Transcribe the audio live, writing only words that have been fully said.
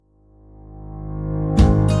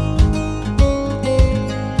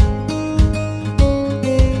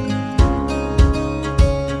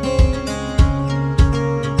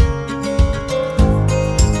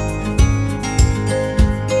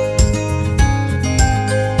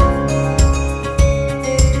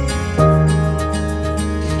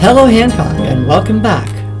Hello Hancock, and welcome back.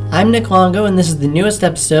 I'm Nick Longo, and this is the newest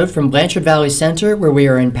episode from Blanchard Valley Center, where we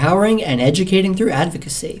are empowering and educating through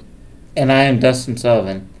advocacy. And I am Dustin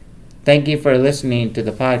Sullivan. Thank you for listening to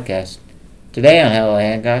the podcast. Today on Hello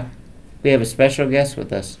Hancock, we have a special guest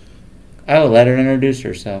with us. I will let her introduce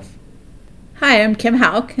herself. Hi, I'm Kim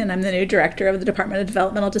Hauck, and I'm the new director of the Department of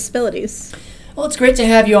Developmental Disabilities. Well, it's great to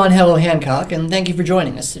have you on Hello Hancock, and thank you for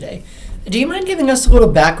joining us today. Do you mind giving us a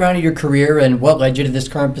little background of your career and what led you to this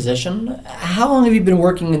current position? How long have you been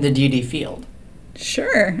working in the DD field?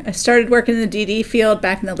 Sure. I started working in the DD field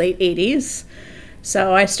back in the late 80s.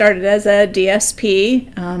 So I started as a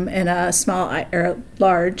DSP in a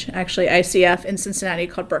large ICF in Cincinnati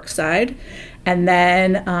called Brookside, and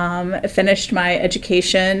then finished my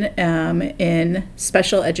education in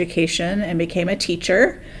special education and became a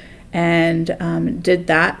teacher. And did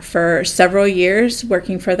that for several years,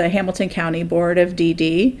 working for the Hamilton County Board of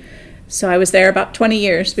DD. So I was there about 20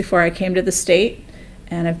 years before I came to the state,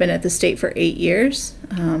 and I've been at the state for 8 years.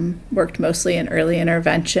 Worked mostly in early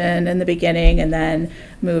intervention in the beginning, and then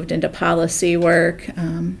moved into policy work.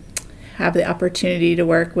 Have the opportunity to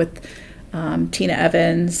work with Tina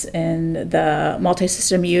Evans in the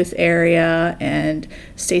multi-system youth area, and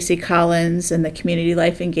Stacy Collins in the community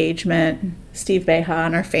life engagement, Steve Beha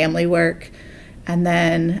in our family work, and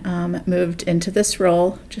then moved into this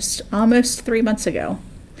role just almost 3 months ago.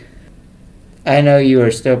 I know you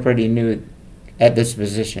are still pretty new at this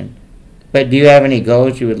position, but do you have any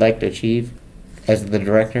goals you would like to achieve as the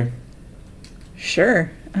director?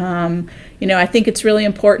 Sure. I think it's really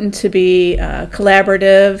important to be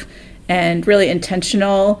collaborative and really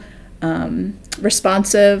intentional,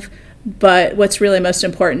 responsive. But what's really most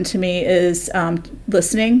important to me is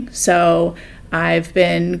listening. So I've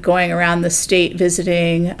been going around the state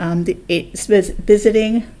visiting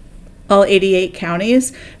all 88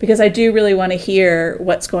 counties, because I do really want to hear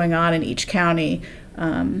what's going on in each county.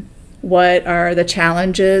 What are the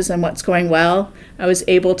challenges and what's going well. I was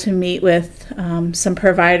able to meet with some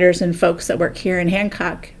providers and folks that work here in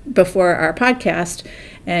Hancock before our podcast,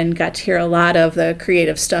 and got to hear a lot of the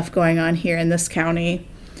creative stuff going on here in this county.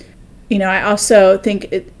 I also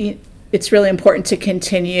think it's really important to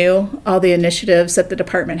continue all the initiatives that the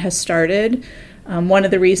department has started. One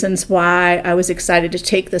of the reasons why I was excited to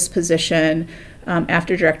take this position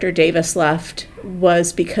after Director Davis left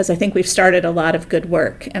was because I think we've started a lot of good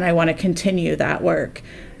work, and I want to continue that work.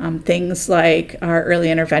 Things like our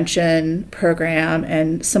early intervention program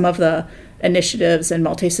and some of the initiatives in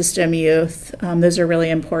multi-system youth, those are really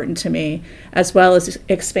important to me, as well as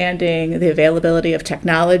expanding the availability of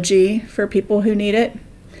technology for people who need it.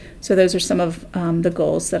 So those are some of the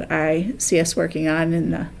goals that I see us working on in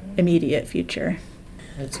the immediate future.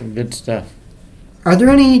 That's some good stuff. Are there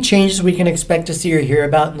any changes we can expect to see or hear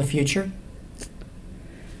about in the future?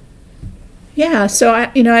 Yeah, so I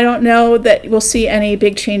don't know that we'll see any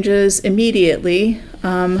big changes immediately,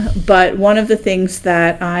 but one of the things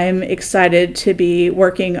that I'm excited to be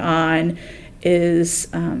working on is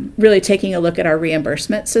really taking a look at our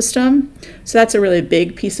reimbursement system. So that's a really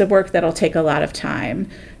big piece of work that'll take a lot of time.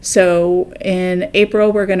 So in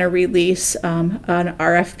April, we're going to release an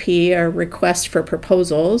RFP, a request for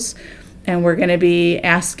proposals, and we're going to be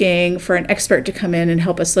asking for an expert to come in and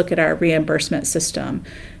help us look at our reimbursement system,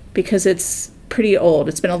 because it's pretty old.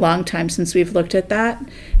 It's been a long time since we've looked at that.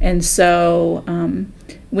 And so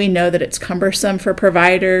we know that it's cumbersome for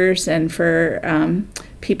providers and for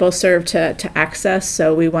people served to access.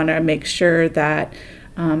 So we want to make sure that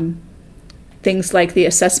things like the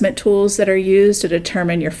assessment tools that are used to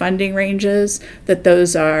determine your funding ranges, that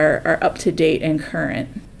those are up to date and current.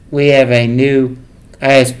 We have a new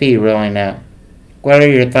ISP rolling out. What are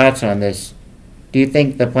your thoughts on this? Do you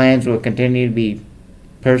think the plans will continue to be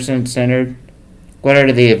person-centered? What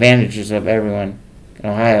are the advantages of everyone in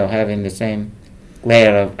Ohio having the same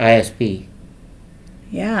layout of ISP?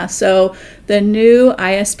 Yeah, so the new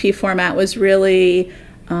ISP format was really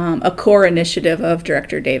a core initiative of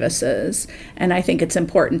Director Davis's, and I think it's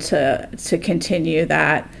important to continue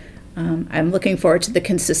that. I'm looking forward to the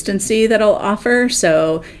consistency that it'll offer.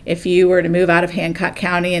 So if you were to move out of Hancock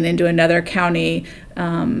County and into another county,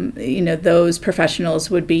 those professionals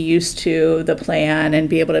would be used to the plan and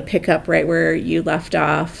be able to pick up right where you left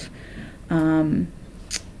off.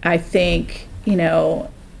 I think,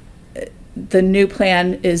 the new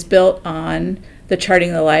plan is built on the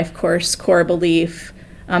Charting the Life course core belief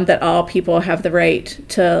that all people have the right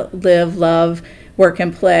to live, love, work,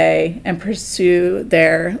 and play, and pursue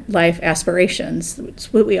their life aspirations.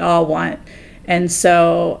 It's what we all want. And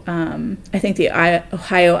so I think the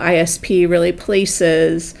Ohio ISP really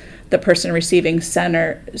places the person receiving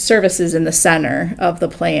services in the center of the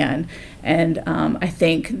plan. And I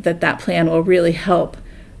think that plan will really help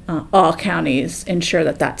all counties ensure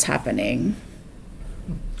that that's happening.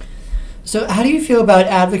 So how do you feel about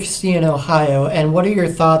advocacy in Ohio, and what are your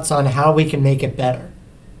thoughts on how we can make it better?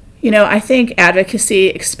 I think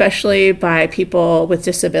advocacy, especially by people with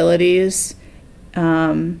disabilities,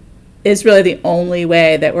 is really the only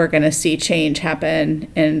way that we're going to see change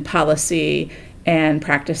happen in policy and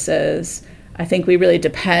practices. I think we really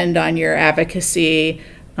depend on your advocacy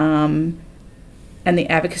and the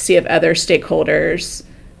advocacy of other stakeholders.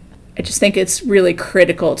 I just think it's really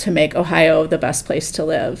critical to make Ohio the best place to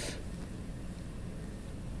live.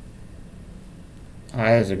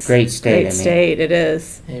 Ohio is a great state. Great state, it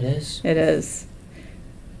is. It is. It is.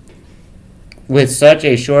 With such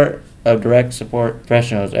a short of direct support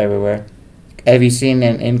professionals everywhere, have you seen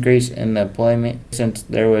an increase in the employment since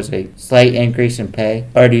there was a slight increase in pay?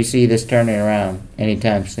 Or do you see this turning around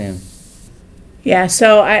anytime soon? Yeah,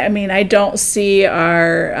 so I don't see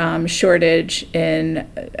our shortage in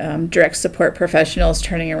direct support professionals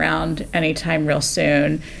turning around anytime real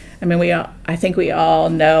soon. I think we all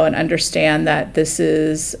know and understand that this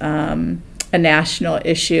is a national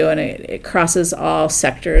issue, and it crosses all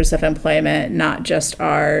sectors of employment, not just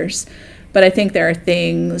ours. But I think there are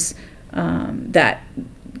things that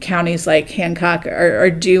counties like Hancock are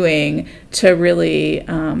doing to really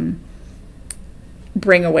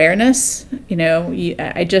bring awareness.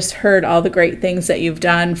 I just heard all the great things that you've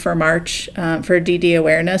done for March, for DD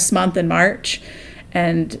Awareness Month in March.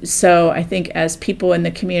 And so I think as people in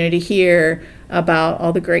the community hear about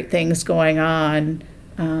all the great things going on,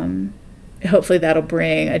 hopefully that'll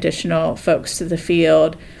bring additional folks to the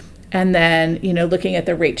field. And then, looking at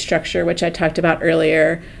the rate structure, which I talked about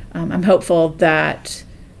earlier, I'm hopeful that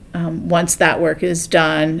once that work is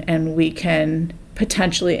done and we can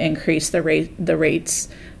potentially increase the rates,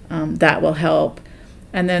 that will help.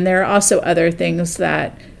 And then there are also other things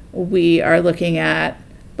that we are looking at,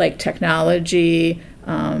 like technology,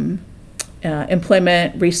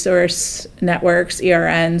 employment resource networks,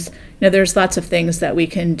 ERNs. There's lots of things that we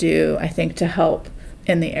can do, I think, to help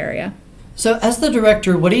in the area. So as the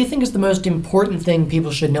director, what do you think is the most important thing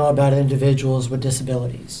people should know about individuals with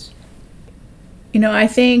disabilities? I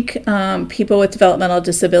think people with developmental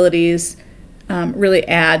disabilities really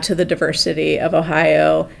add to the diversity of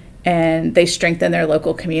Ohio, and they strengthen their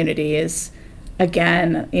local communities.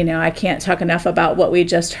 Again, I can't talk enough about what we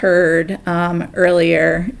just heard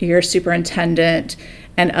earlier, your superintendent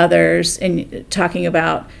and others, in talking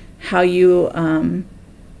about how the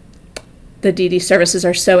DD services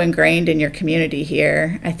are so ingrained in your community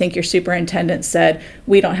here. I think your superintendent said,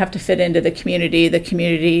 we don't have to fit into the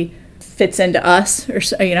community fits into us, or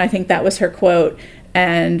I think that was her quote.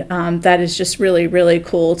 And that is just really, really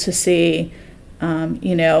cool to see,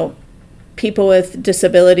 people with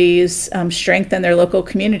disabilities strengthen their local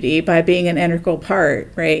community by being an integral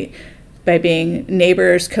part, right? By being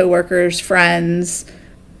neighbors, coworkers, friends.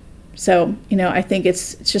 So, I think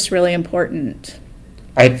it's just really important.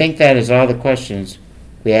 I think that is all the questions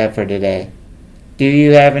we have for today. Do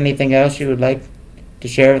you have anything else you would like to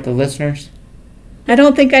share with the listeners? I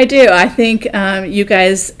don't think I do. I think you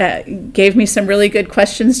guys gave me some really good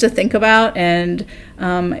questions to think about, and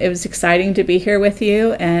it was exciting to be here with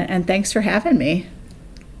you, and thanks for having me.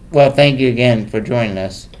 Well, thank you again for joining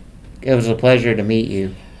us. It was a pleasure to meet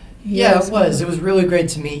you. Yeah, it was. It was really great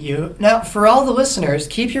to meet you. Now, for all the listeners,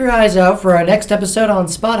 keep your eyes out for our next episode on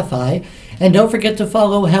Spotify, and don't forget to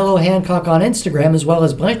follow Hello Hancock on Instagram, as well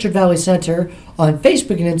as Blanchard Valley Center on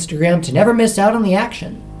Facebook and Instagram to never miss out on the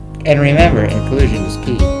action. And remember, inclusion is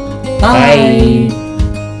key. Bye.